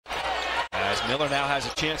as Miller now has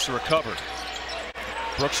a chance to recover.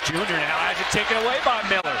 Brooks Jr. now has it taken away by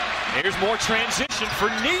Miller. Here's more transition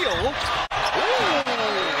for Neal. Ooh,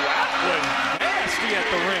 that was nasty at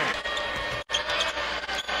the rim.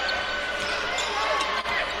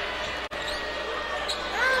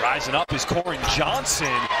 Rising up is Keion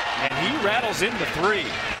Johnson, and he rattles in the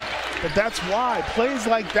three. But that's why plays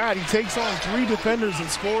like that, he takes on 3 defenders and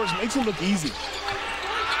scores, makes it look easy.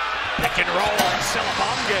 Pick and roll,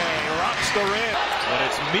 Salabonga rocks the rim, but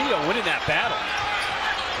it's Meah winning that battle.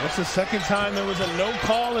 That's the second time there was a no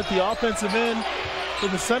call at the offensive end for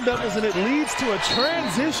the Sun Devils, and it leads to a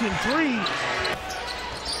transition 3.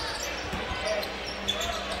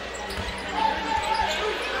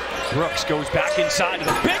 Brooks goes back inside to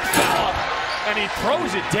the big fella, and he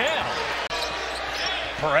throws it down.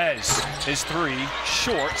 Perez, his 3,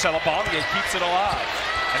 short. Salabonga keeps it alive.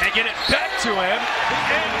 And they get it back to him,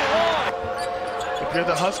 and 1. If you're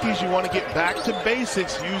the Huskies, you want to get back to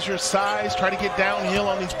basics. Use your size, try to get downhill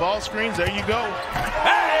on these ball screens. There you go.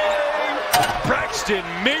 Hey! Braxton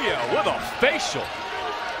Meah with a facial.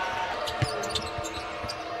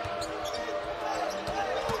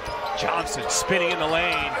 Johnson spinning in the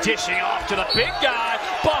lane, dishing off to the big guy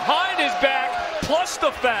behind his back, plus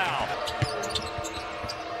the foul.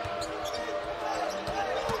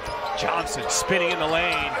 Johnson spinning in the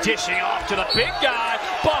lane, dishing off to the big guy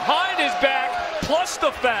behind his back, plus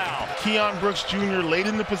the foul. Keion Brooks Jr. late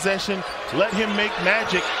in the possession, let him make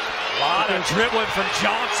magic. A lot of dribbling from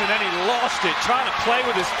Johnson, and he lost it, trying to play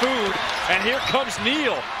with his food. And here comes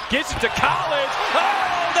Neal, gets it to Collins.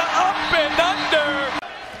 Oh, the up and under.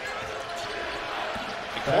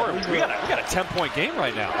 We got a 10-point game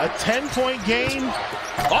right now. A 10-point game.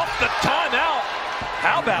 Off the timeout.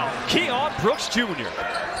 How about Keion Brooks Jr.?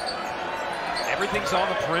 Everything's on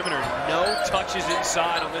the perimeter. No touches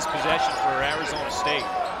inside on this possession for Arizona State.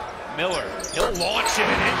 Miller, he'll launch it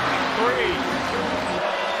and hit the 3.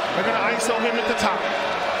 They're going to ISO him at the top.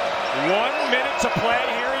 1 minute to play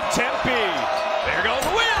here in Tempe. There goes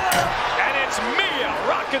Wheeler, and it's Meah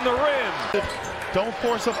rocking the rim. Don't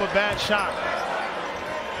force up a bad shot.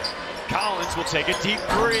 Collins will take a deep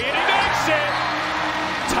 3, and he makes it.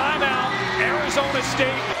 Timeout, Arizona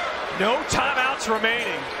State. No timeouts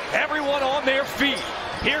remaining. Everyone on their feet.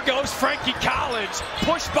 Here goes Frankie Collins,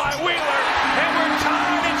 pushed by Wheeler, and we're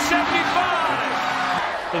tied at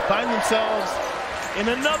 75. They find themselves in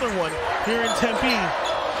another one here in Tempe.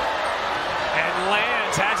 And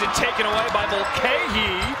Lands has it taken away by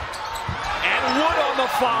Mulcahy. And Wood on the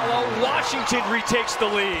follow. Washington retakes the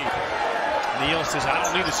lead. Neal says, I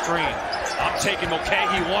don't need a screen. I'm taking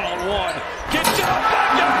Mulcahy one-on-one. Gets to the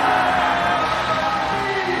bucket!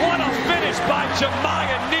 What a finish by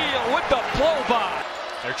Jemiah Neal with the blow-by.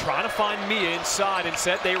 They're trying to find Meah inside.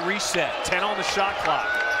 Instead, they reset. 10 on the shot clock.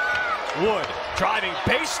 Wood driving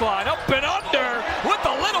baseline up and under with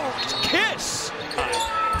a little kiss.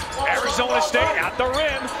 Arizona State at the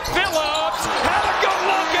rim. Phillips had a good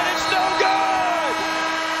look and it's no good.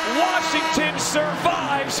 Washington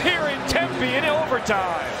survives here in Tempe in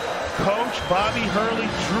overtime. Coach Bobby Hurley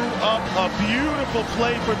drew up a beautiful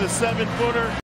play for the 7-footer.